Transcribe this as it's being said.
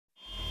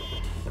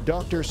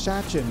Dr.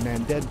 Sachin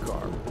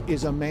Nandedkar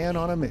is a man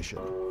on a mission,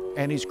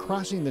 and he's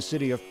crossing the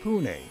city of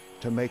Pune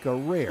to make a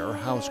rare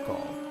house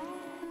call.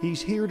 He's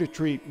here to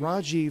treat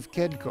Rajiv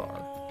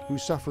Kedkar, who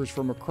suffers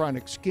from a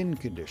chronic skin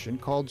condition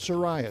called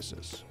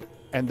psoriasis.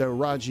 And though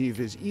Rajiv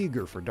is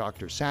eager for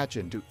Dr.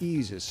 Sachin to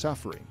ease his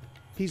suffering,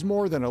 he's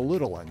more than a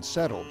little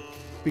unsettled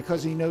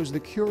because he knows the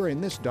cure in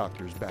this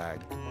doctor's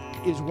bag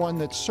is one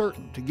that's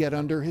certain to get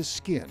under his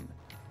skin: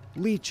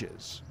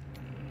 leeches.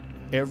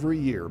 Every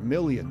year,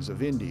 millions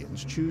of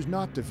Indians choose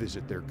not to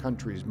visit their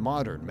country's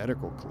modern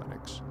medical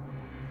clinics.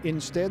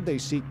 Instead, they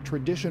seek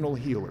traditional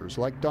healers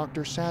like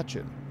Dr.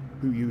 Sachin,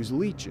 who use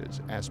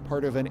leeches as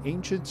part of an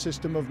ancient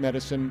system of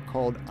medicine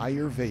called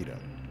Ayurveda.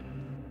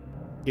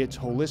 Its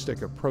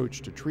holistic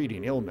approach to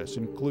treating illness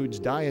includes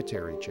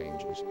dietary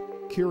changes,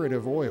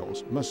 curative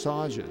oils,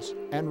 massages,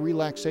 and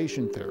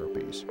relaxation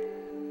therapies,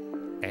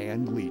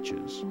 and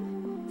leeches.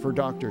 For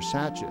Dr.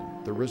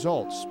 Sachin, the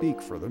results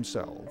speak for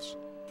themselves.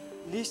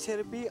 Leech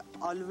therapy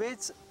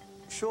always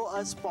show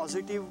us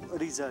positive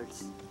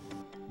results.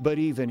 But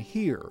even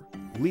here,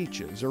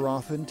 leeches are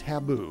often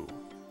taboo.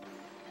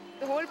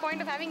 The whole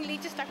point of having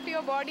leeches stuck to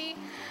your body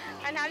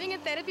and having a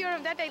therapy out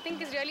of that, I think,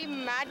 is really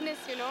madness,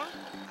 you know.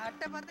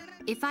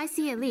 If I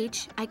see a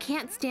leech, I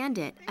can't stand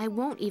it. I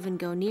won't even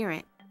go near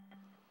it.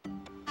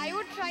 I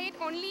would try it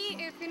only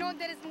if,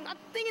 there is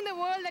nothing in the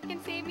world that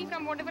can save me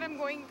from whatever I'm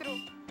going through.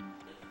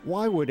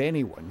 Why would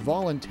anyone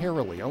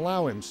voluntarily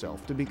allow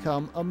himself to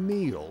become a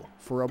meal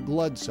for a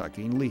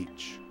blood-sucking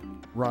leech?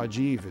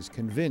 Rajiv is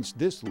convinced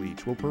this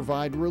leech will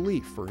provide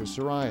relief for his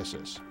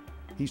psoriasis.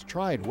 He's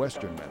tried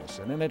Western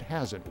medicine and it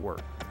hasn't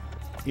worked.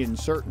 In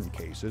certain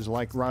cases,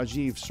 like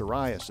Rajiv's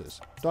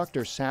psoriasis,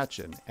 Dr.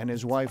 Sachin and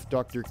his wife,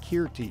 Dr.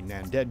 Kirti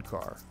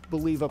Nandedkar,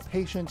 believe a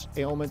patient's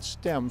ailments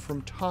stem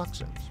from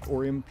toxins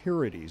or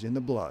impurities in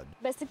the blood.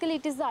 Basically,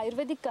 it is the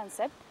Ayurvedic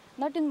concept,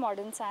 not in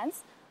modern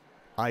science.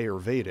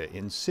 Ayurveda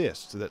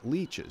insists that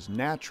leeches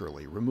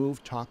naturally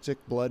remove toxic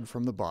blood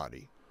from the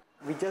body.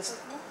 We just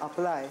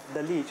apply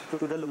the leech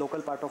to the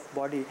local part of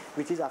body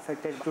which is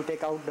affected to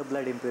take out the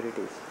blood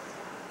impurities.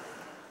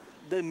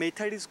 The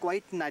method is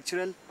quite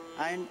natural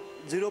and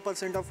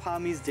 0% of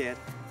harm is there.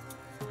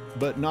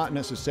 But not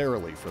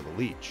necessarily for the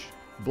leech.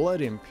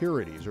 Blood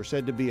impurities are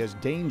said to be as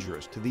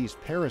dangerous to these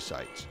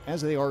parasites as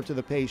they are to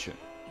the patient.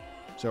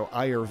 So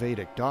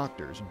Ayurvedic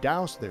doctors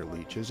douse their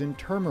leeches in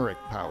turmeric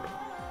powder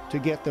to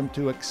get them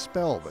to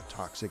expel the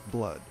toxic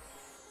blood.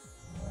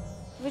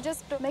 We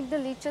just make the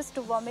leeches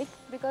to vomit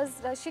because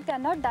she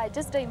cannot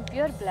digest the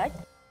impure blood.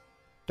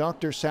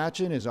 Dr.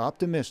 Sachin is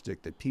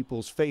optimistic that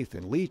people's faith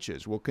in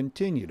leeches will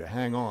continue to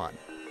hang on.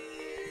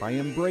 By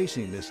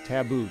embracing this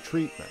taboo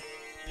treatment,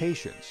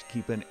 patients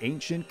keep an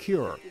ancient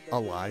cure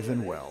alive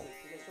and well.